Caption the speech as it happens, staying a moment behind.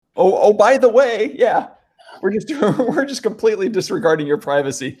Oh, by the way, yeah, we're just completely disregarding your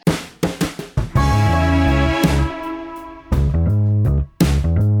privacy.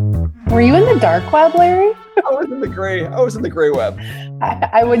 Were you in the dark web, Larry? I was in the gray web.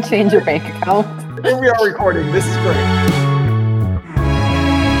 I would change your bank account. Here we are recording. This is great.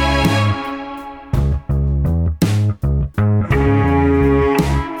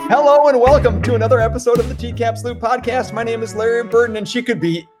 Hello and welcome to another episode of the TCAPS Loop podcast. My name is Larry Burton, and she could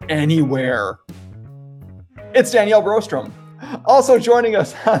be anywhere. It's Danielle Brostrom. Also joining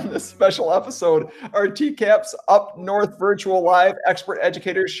us on this special episode are TCAPS Up North Virtual Live expert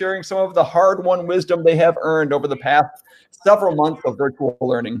educators sharing some of the hard-won wisdom they have earned over the past several months of virtual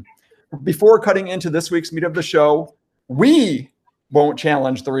learning. Before cutting into this week's meat of the show, we won't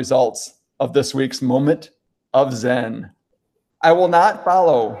challenge the results of this week's moment of Zen. I will not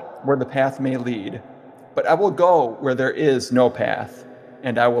follow where the path may lead, but I will go where there is no path,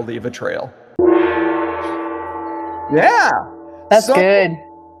 and I will leave a trail. Yeah. That's good.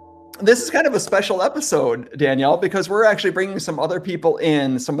 This is kind of a special episode, Danielle, because we're actually bringing some other people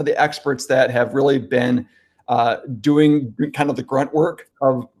in, some of the experts that have really been doing kind of the grunt work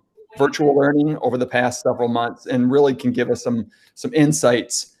of virtual learning over the past several months and really can give us some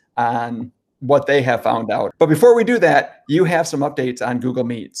insights on what they have found out. But before we do that, you have some updates on Google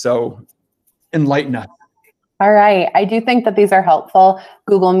Meet. So enlighten us. All right. I do think that these are helpful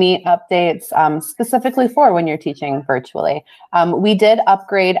Google Meet updates specifically for when you're teaching virtually. We did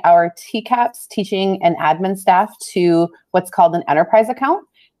upgrade our TCAPS teaching and admin staff to what's called an enterprise account.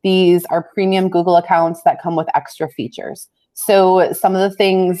 These are premium Google accounts that come with extra features. So some of the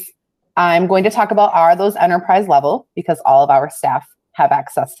things I'm going to talk about are those enterprise level because all of our staff have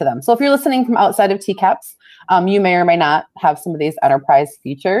access to them. So if you're listening from outside of TCAPS, you may or may not have some of these enterprise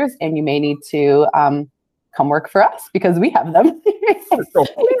features and you may need to come work for us because we have them. We're so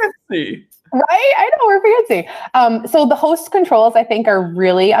fancy. Right? I know, we're fancy. So the host controls, I think, are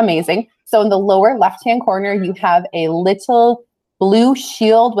really amazing. So in the lower left-hand corner, you have a little blue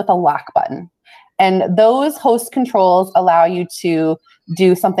shield with a lock button. And those host controls allow you to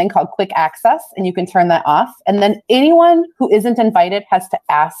do something called quick access, and you can turn that off. And then anyone who isn't invited has to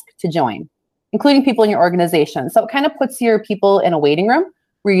ask to join, including people in your organization. So it kind of puts your people in a waiting room.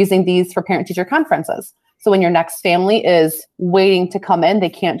 We're using these for parent-teacher conferences. So when your next family is waiting to come in, they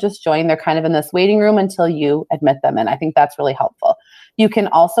can't just join. They're kind of in this waiting room until you admit them. And I think that's really helpful. You can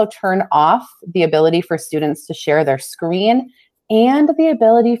also turn off the ability for students to share their screen and the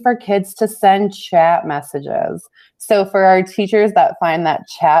ability for kids to send chat messages. So for our teachers that find that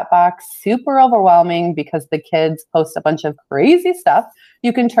chat box super overwhelming because the kids post a bunch of crazy stuff,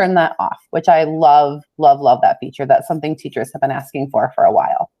 you can turn that off, which I love, love, love that feature. That's something teachers have been asking for a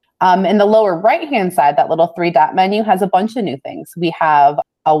while. In the lower right-hand side, that little 3-dot menu has a bunch of new things. We have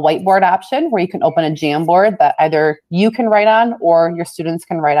a whiteboard option where you can open a Jamboard that either you can write on or your students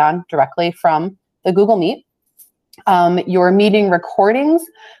can write on directly from the Google Meet. Your meeting recordings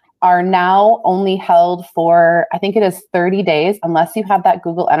are now only held for, I think it is 30 days, unless you have that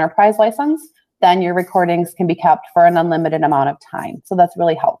Google Enterprise license, then your recordings can be kept for an unlimited amount of time. So that's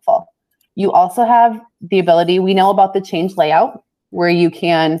really helpful. You also have the ability, we know about the change layout, where you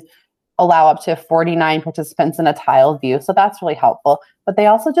can allow up to 49 participants in a tile view. So that's really helpful. But they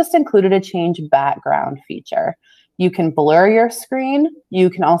also just included a change background feature. You can blur your screen. You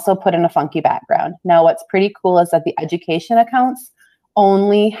can also put in a funky background. Now, what's pretty cool is that the education accounts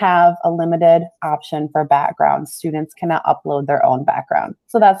only have a limited option for background. Students cannot upload their own background.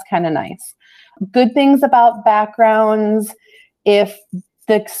 So that's kind of nice. Good things about backgrounds, if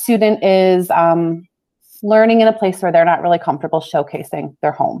the student is learning in a place where they're not really comfortable showcasing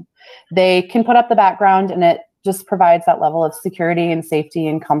their home, they can put up the background and it just provides that level of security and safety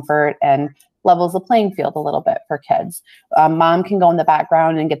and comfort and levels the playing field a little bit for kids. Mom can go in the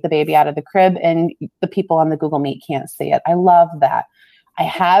background and get the baby out of the crib and the people on the Google Meet can't see it. I love that. I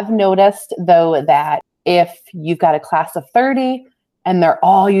have noticed though that if you've got a class of 30 and they're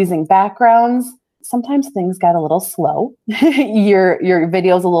all using backgrounds, sometimes things get a little slow. Your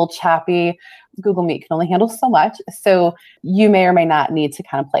video's a little choppy. Google Meet can only handle so much. So you may or may not need to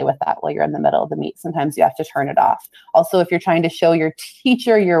kind of play with that while you're in the middle of the meet. Sometimes you have to turn it off. Also, if you're trying to show your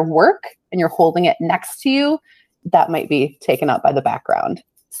teacher your work and you're holding it next to you, that might be taken up by the background.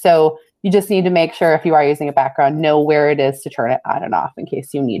 So you just need to make sure if you are using a background, know where it is to turn it on and off in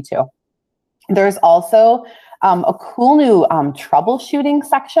case you need to. There's also a cool new troubleshooting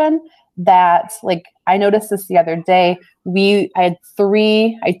section that, like, I noticed this the other day. I had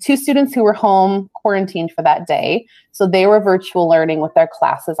two students who were home quarantined for that day. So they were virtual learning with their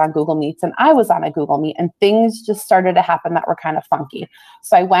classes on Google Meets, and I was on a Google Meet, and things just started to happen that were kind of funky.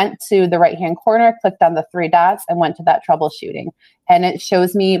 So I went to the right-hand corner, clicked on the three dots, and went to that troubleshooting. And it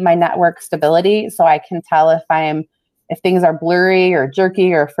shows me my network stability. So I can tell if things are blurry or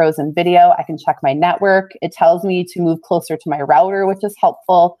jerky or frozen video. I can check my network. It tells me to move closer to my router, which is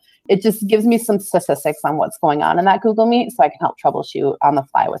helpful. It just gives me some statistics on what's going on in that Google Meet, so I can help troubleshoot on the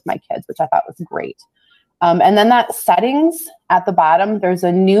fly with my kids, which I thought was great. And then that settings at the bottom, there's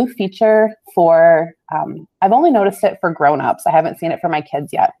a new feature for, I've only noticed it for grownups. I haven't seen it for my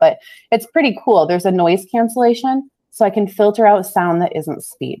kids yet, but it's pretty cool. There's a noise cancellation, so I can filter out sound that isn't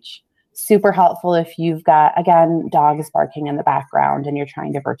speech. Super helpful if you've got, again, dogs barking in the background and you're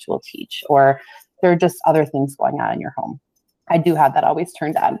trying to virtual teach, or there are just other things going on in your home. I do have that always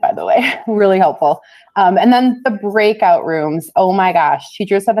turned on, by the way. Really helpful. And then the breakout rooms. Oh my gosh,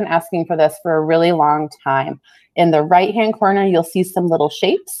 teachers have been asking for this for a really long time. In the right-hand corner, you'll see some little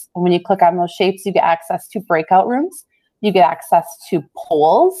shapes. And when you click on those shapes, you get access to breakout rooms. You get access to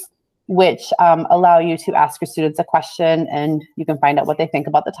polls, which allow you to ask your students a question and you can find out what they think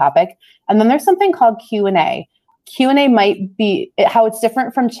about the topic. And then there's something called Q&A. Q&A might be, how it's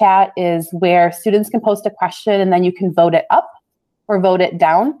different from chat is where students can post a question and then you can vote it up or vote it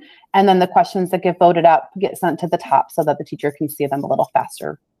down. And then the questions that get voted up get sent to the top so that the teacher can see them a little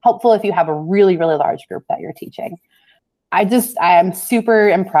faster. Helpful if you have a really, really large group that you're teaching. I am super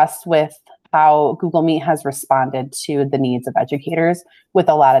impressed with how Google Meet has responded to the needs of educators with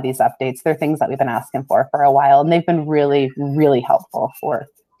a lot of these updates. They're things that we've been asking for a while, and they've been really, really helpful for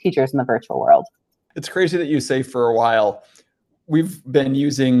teachers in the virtual world. It's crazy that you say for a while. We've been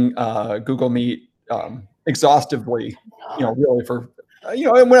using Google Meet exhaustively, really for,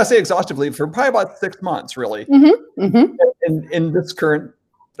 and when I say exhaustively, for probably about 6 months, really. Mm-hmm, mm-hmm. In this current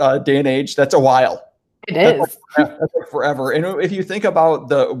day and age, that's a while. It is. That's like forever. And if you think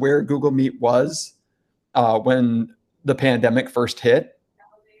about where Google Meet was when the pandemic first hit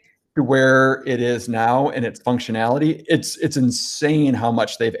to where it is now and its functionality, it's insane how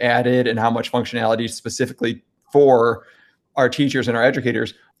much they've added and how much functionality specifically for our teachers and our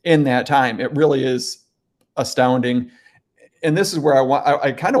educators in that time. It really is astounding. And this is where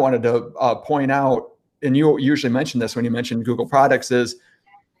I kind of wanted to point out, and you usually mention this when you mention Google products, is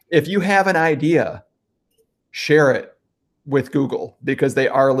if you have an idea, share it with Google, because they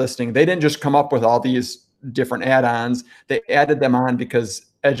are listening. They didn't just come up with all these different add-ons. They added them on because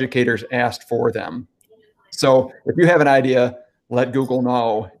educators asked for them. So if you have an idea, let Google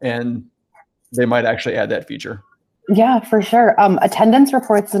know, and they might actually add that feature. Yeah, for sure. Attendance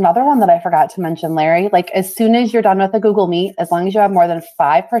reports is another one that I forgot to mention, Larry. Like, as soon as you're done with a Google Meet, as long as you have more than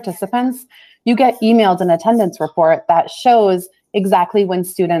 5 participants, you get emailed an attendance report that shows exactly when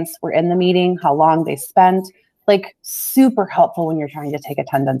students were in the meeting, how long they spent. Like, super helpful when you're trying to take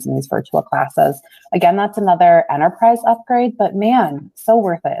attendance in these virtual classes. Again, that's another enterprise upgrade, but man, so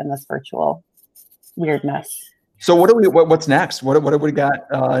worth it in this virtual weirdness. So what's next? What have we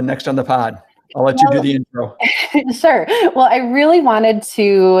got next on the pod? I'll let you do the intro. Sure. Well, I really wanted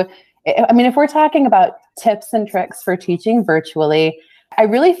to, if we're talking about tips and tricks for teaching virtually, I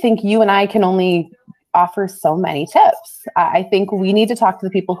really think you and I can only offer so many tips. I think we need to talk to the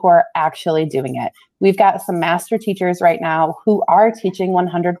people who are actually doing it. We've got some master teachers right now who are teaching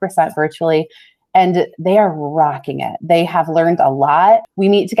 100% virtually, and they are rocking it. They have learned a lot. We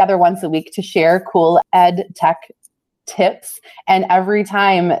meet together once a week to share cool ed tech tips. And every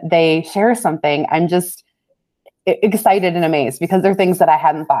time they share something, I'm just excited and amazed because they're things that I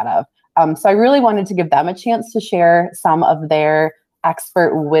hadn't thought of. So I really wanted to give them a chance to share some of their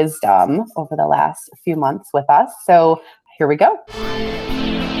expert wisdom over the last few months with us. So here we go.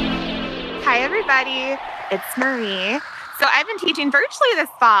 Hi, everybody. It's Marie. So I've been teaching virtually this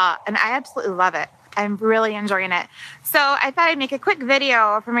fall, and I absolutely love it. I'm really enjoying it. So I thought I'd make a quick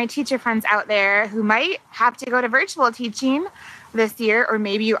video for my teacher friends out there who might have to go to virtual teaching this year, or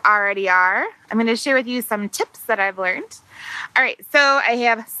maybe you already are. I'm going to share with you some tips that I've learned. All right, so I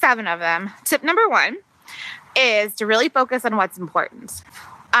have 7 of them. Tip number 1 is to really focus on what's important.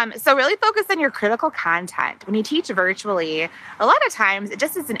 So really focus on your critical content. When you teach virtually, a lot of times it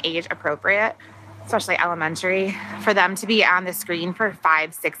just isn't age appropriate, especially elementary, for them to be on the screen for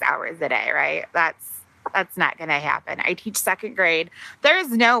 5-6 hours a day, right? That's not going to happen. I teach 2nd grade. There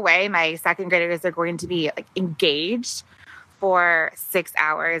is no way my 2nd graders are going to be like engaged for 6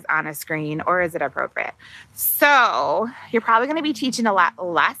 hours on a screen, or is it appropriate? So you're probably going to be teaching a lot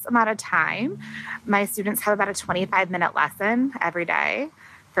less amount of time. My students have about a 25-minute lesson every day.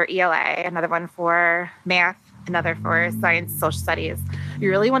 for ELA, another one for math, another for science, social studies. You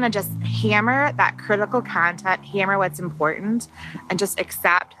really want to just hammer that critical content, hammer what's important, and just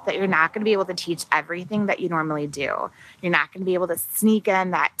accept that you're not going to be able to teach everything that you normally do. You're not going to be able to sneak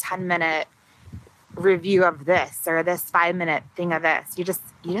in that 10-minute review of this or this 5-minute thing of this. You just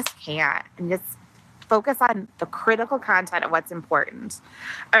can't. And just focus on the critical content of what's important.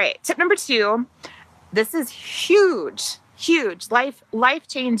 All right, tip number 2. This is huge,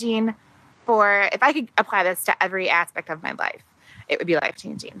 life-changing for, if I could apply this to every aspect of my life, it would be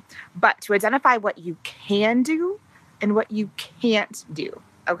life-changing. But to identify what you can do and what you can't do,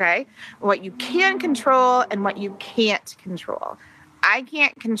 okay? What you can control and what you can't control. I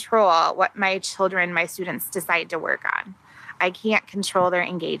can't control what my children, my students decide to work on. I can't control their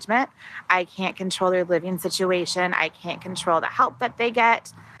engagement. I can't control their living situation. I can't control the help that they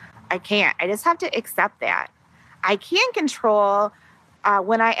get. I can't. I just have to accept that. I can control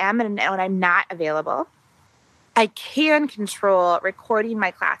when I am and when I'm not available. I can control recording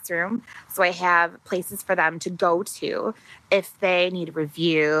my classroom, so I have places for them to go to if they need a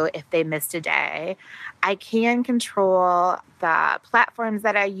review, if they missed a day. I can control the platforms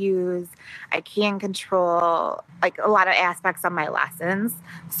that I use. I can control like a lot of aspects of my lessons.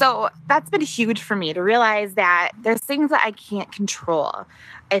 So that's been huge for me to realize that there's things that I can't control.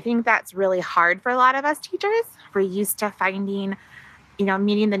 I think that's really hard for a lot of us teachers. We're used to finding,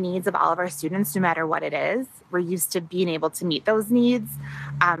 meeting the needs of all of our students, no matter what it is. We're used to being able to meet those needs,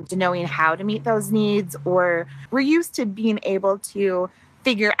 to knowing how to meet those needs, or we're used to being able to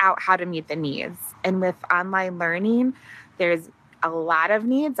figure out how to meet the needs. And with online learning, there's a lot of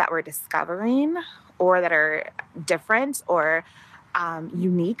needs that we're discovering or that are different or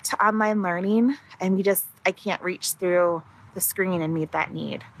unique to online learning. And I can't reach through the screen and meet that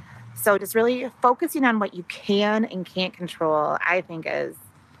need. So just really focusing on what you can and can't control, I think is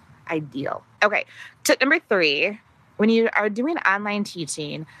ideal. Okay, tip number 3, when you are doing online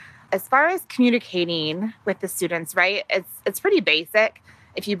teaching, as far as communicating with the students, right, it's pretty basic.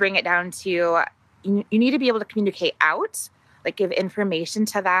 If you bring it down to, you need to be able to communicate out, like give information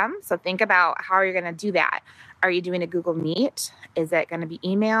to them. So think about how you're going to do that. Are you doing a Google Meet? Is it going to be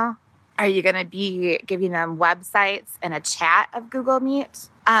email? Are you going to be giving them websites and a chat of Google Meet?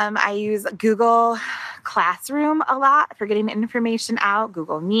 I use Google Classroom a lot for getting information out,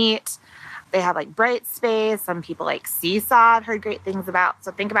 Google Meet. They have like Brightspace. Some people like Seesaw I've heard great things about.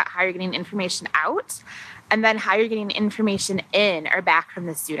 So think about how you're getting information out and then how you're getting information in or back from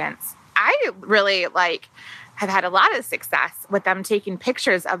the students. I really have had a lot of success with them taking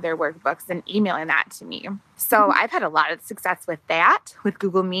pictures of their workbooks and emailing that to me. So I've had a lot of success with that. With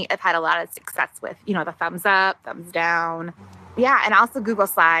Google Meet, I've had a lot of success with, the thumbs up, thumbs down. Yeah, and also Google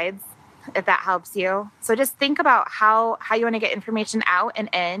Slides, if that helps you. So just think about how you want to get information out and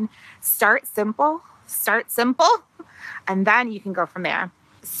in. Start simple, and then you can go from there.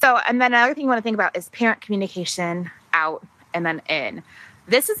 So, and then another thing you want to think about is parent communication out and then in.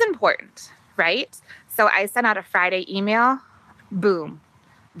 This is important, right? So I send out a Friday email, boom.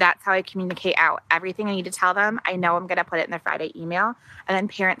 That's how I communicate out. Everything I need to tell them, I know I'm going to put it in the Friday email, and then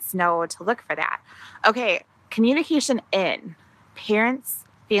parents know to look for that. Okay, communication in. Parents,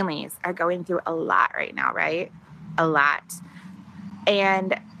 families are going through a lot right now, right? A lot.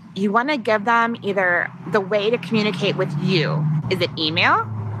 And you want to give them either the way to communicate with you. Is it email?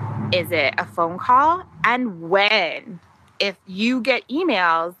 Is it a phone call? And when? If you get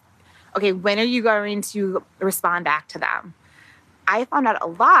emails, okay, when are you going to respond back to them? I found out a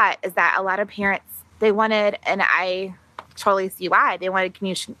lot is that a lot of parents, they wanted, and I totally see why, they wanted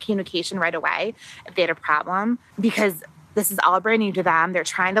communication right away if they had a problem, because this is all brand new to them. They're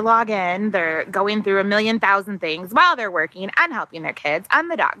trying to log in. They're going through 1,000,000 things while they're working and helping their kids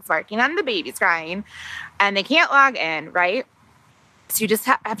and the dog's barking and the baby's crying, and they can't log in, right? So you just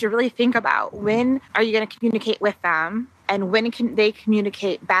have to really think about, when are you going to communicate with them, and when can they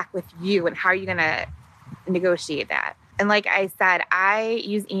communicate back with you, and how are you going to negotiate that? And like I said, I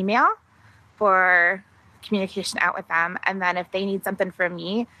use email for communication out with them. And then if they need something from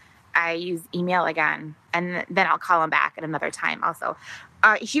me, I use email again. And then I'll call them back at another time also.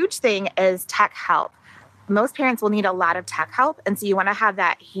 A huge thing is tech help. Most parents will need a lot of tech help. And so you want to have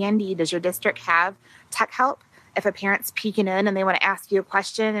that handy. Does your district have tech help? If a parent's peeking in and they want to ask you a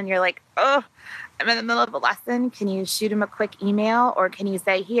question and you're like, oh, I'm in the middle of a lesson, can you shoot them a quick email? Or can you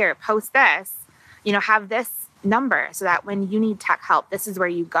say, here, post this, have this number so that when you need tech help, this is where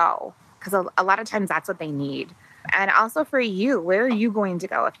you go. Because a lot of times that's what they need. And also for you, where are you going to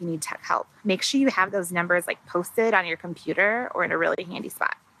go if you need tech help? Make sure you have those numbers posted on your computer or in a really handy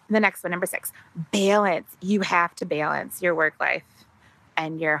spot. The next one, number 6, balance. You have to balance your work life.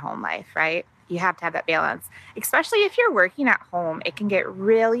 and your home life, right? You have to have that balance, especially if you're working at home. It can get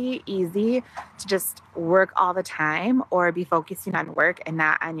really easy to just work all the time or be focusing on work and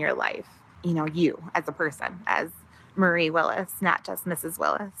not on your life. You as a person, as Marie Willis, not just Mrs.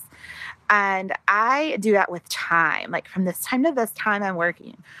 Willis. And I do that with time. Like from this time to this time, I'm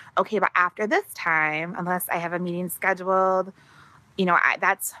working. Okay, but after this time, unless I have a meeting scheduled,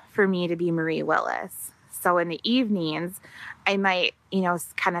 that's for me to be Marie Willis. So in the evenings, I might,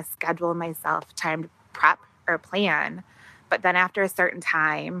 kind of schedule myself time to prep or plan. But then after a certain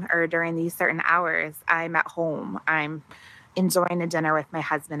time or during these certain hours, I'm at home. I'm enjoying a dinner with my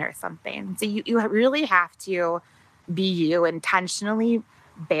husband or something. So you really have to be you, intentionally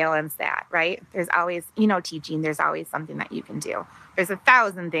balance that, right? There's always, teaching, there's always something that you can do. There's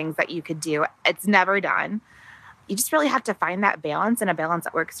 1,000 things that you could do. It's never done. You just really have to find that balance and a balance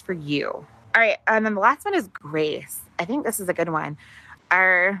that works for you. All right. And then the last one is grace. I think this is a good one.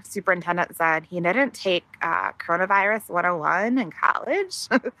 Our superintendent said he didn't take Coronavirus 101 in college.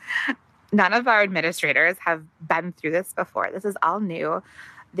 None of our administrators have been through this before. This is all new.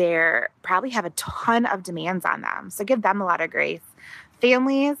 They probably have a ton of demands on them. So give them a lot of grace.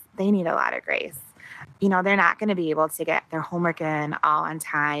 Families, they need a lot of grace. They're not going to be able to get their homework in all on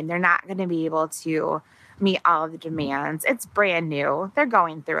time. They're not going to be able to meet all of the demands. It's brand new. They're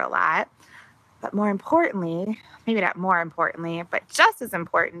going through a lot. But more importantly, maybe not more importantly, but just as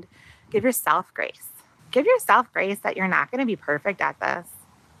important, give yourself grace. Give yourself grace that you're not going to be perfect at this.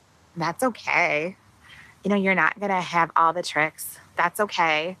 That's okay. You're not going to have all the tricks. That's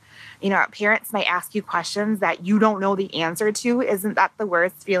okay. Parents might ask you questions that you don't know the answer to. Isn't that the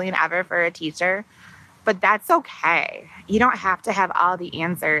worst feeling ever for a teacher? But that's okay. You don't have to have all the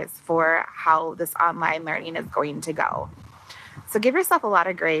answers for how this online learning is going to go. So give yourself a lot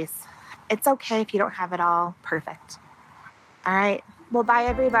of grace. It's okay if you don't have it all perfect. All right. Well, bye,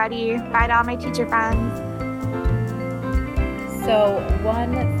 everybody. Bye to all my teacher friends. So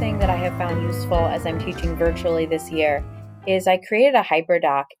one thing that I have found useful as I'm teaching virtually this year is I created a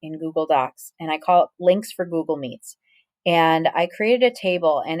hyperdoc in Google Docs, and I call it Links for Google Meets. And I created a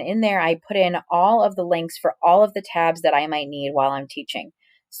table, and in there I put in all of the links for all of the tabs that I might need while I'm teaching.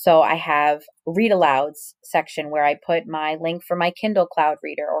 So I have read alouds section where I put my link for my Kindle Cloud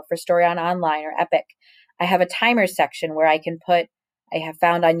Reader or for Story on Online or Epic. I have a timers section where I have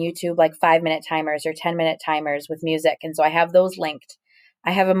found on YouTube like 5-minute timers or 10-minute timers with music. And so I have those linked.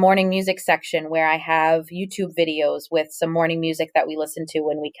 I have a morning music section where I have YouTube videos with some morning music that we listen to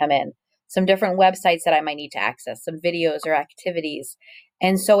when we come in, some different websites that I might need to access, some videos or activities.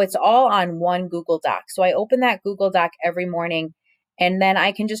 And so it's all on one Google Doc. So I open that Google Doc every morning, and then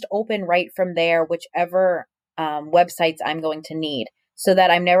I can just open right from there whichever websites I'm going to need, so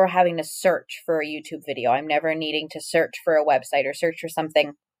that I'm never having to search for a YouTube video. I'm never needing to search for a website or search for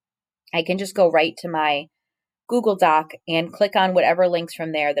something. I can just go right to my Google Doc and click on whatever links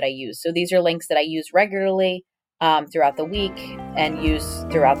from there that I use. So these are links that I use regularly throughout the week and use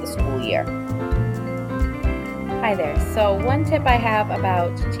throughout the school year. Hi there. So one tip I have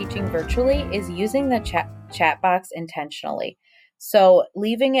about teaching virtually is using the chat box intentionally. So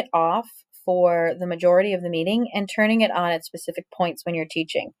leaving it off for the majority of the meeting and turning it on at specific points when you're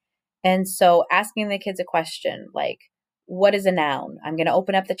teaching. And so asking the kids a question like, what is a noun? I'm going to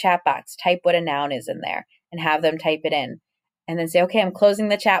open up the chat box, type what a noun is in there, and have them type it in. And then say, okay, I'm closing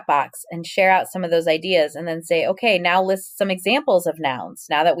the chat box, and share out some of those ideas. And then say, okay, now list some examples of nouns.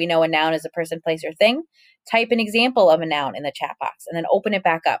 Now that we know a noun is a person, place, or thing, type an example of a noun in the chat box and then open it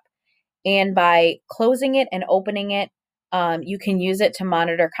back up. And by closing it and opening it, you can use it to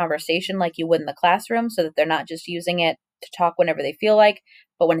monitor conversation like you would in the classroom, so that they're not just using it to talk whenever they feel like,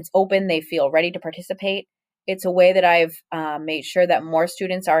 but when it's open, they feel ready to participate. It's a way that I've made sure that more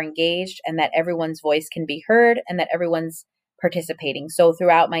students are engaged and that everyone's voice can be heard and that everyone's participating. So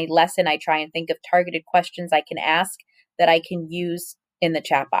throughout my lesson, I try and think of targeted questions I can ask that I can use in the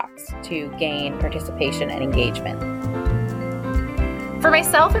chat box to gain participation and engagement. For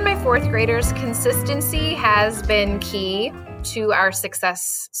myself and my fourth graders, consistency has been key to our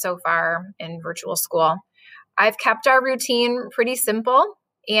success so far in virtual school. I've kept our routine pretty simple,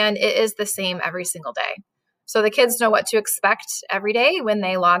 and it is the same every single day. So the kids know what to expect every day when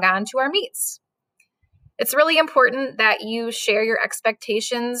they log on to our meets. It's really important that you share your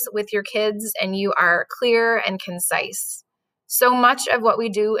expectations with your kids and you are clear and concise. So much of what we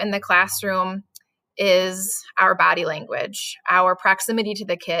do in the classroom is our body language, our proximity to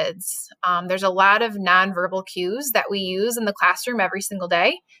the kids. There's a lot of nonverbal cues that we use in the classroom every single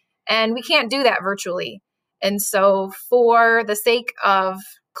day, and we can't do that virtually. And so for the sake of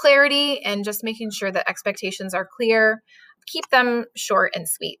clarity and just making sure that expectations are clear, keep them short and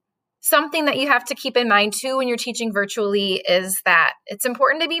sweet. Something that you have to keep in mind too when you're teaching virtually is that it's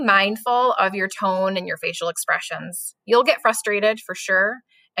important to be mindful of your tone and your facial expressions. You'll get frustrated for sure,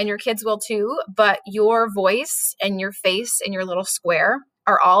 and your kids will too, but your voice and your face and your little square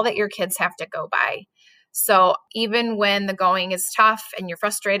are all that your kids have to go by. So even when the going is tough and you're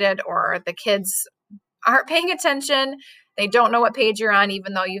frustrated or the kids aren't paying attention, they don't know what page you're on,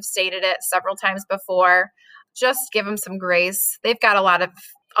 even though you've stated it several times before, just give them some grace. They've got a lot of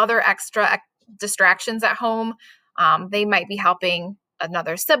other extra distractions at home. They might be helping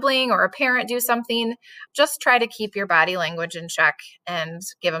another sibling or a parent do something. Just try to keep your body language in check and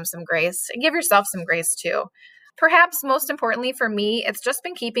give them some grace, and give yourself some grace too. Perhaps most importantly for me, it's just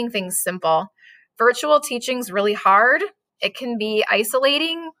been keeping things simple. Virtual teaching is really hard. It can be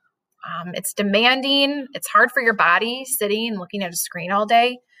isolating. It's demanding. It's hard for your body sitting and looking at a screen all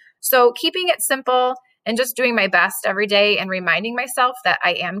day. So keeping it simple and just doing my best every day and reminding myself that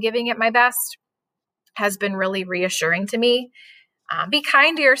I am giving it my best has been really reassuring to me. Be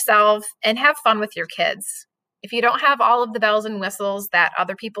kind to yourself and have fun with your kids. If you don't have all of the bells and whistles that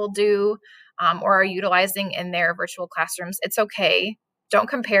other people do or are utilizing in their virtual classrooms, it's okay. Don't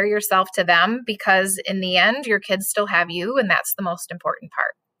compare yourself to them, because in the end, your kids still have you, and that's the most important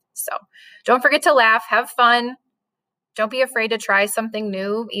part. So don't forget to laugh, have fun. Don't be afraid to try something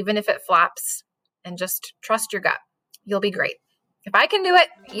new, even if it flops, and just trust your gut. You'll be great. If I can do it,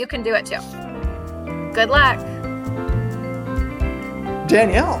 you can do it too. Good luck.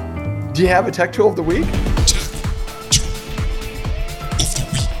 Danielle, do you have a tech tool of the week?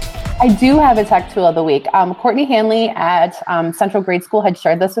 I do have a tech tool of the week. Courtney Hanley at Central Grade School had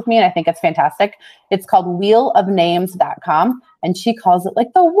shared this with me, and I think it's fantastic. It's called wheelofnames.com, and she calls it like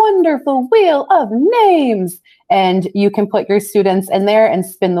the wonderful wheel of names. And you can put your students in there and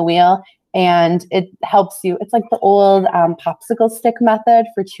spin the wheel, and it helps you. It's like the old popsicle stick method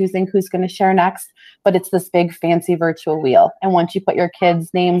for choosing who's going to share next, but it's this big fancy virtual wheel. And once you put your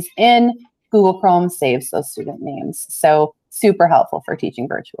kids' names in, Google Chrome saves those student names. So super helpful for teaching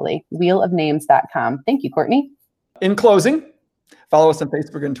virtually. Wheelofnames.com. Thank you, Courtney. In closing, follow us on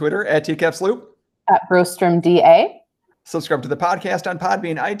Facebook and Twitter at TCAPsLoop. At Brostrom DA. Subscribe to the podcast on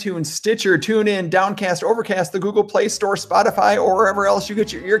Podbean, iTunes, Stitcher, TuneIn, Downcast, Overcast, the Google Play Store, Spotify, or wherever else you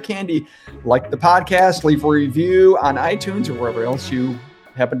get your ear candy. Like the podcast, leave a review on iTunes or wherever else you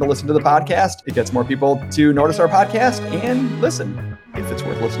happen to listen to the podcast. It gets more people to notice our podcast and listen if it's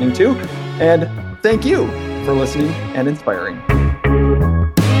worth listening to. And thank you for listening and inspiring.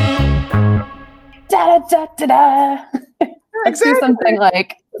 Da da da da da. Exactly. Do something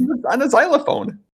like on a xylophone.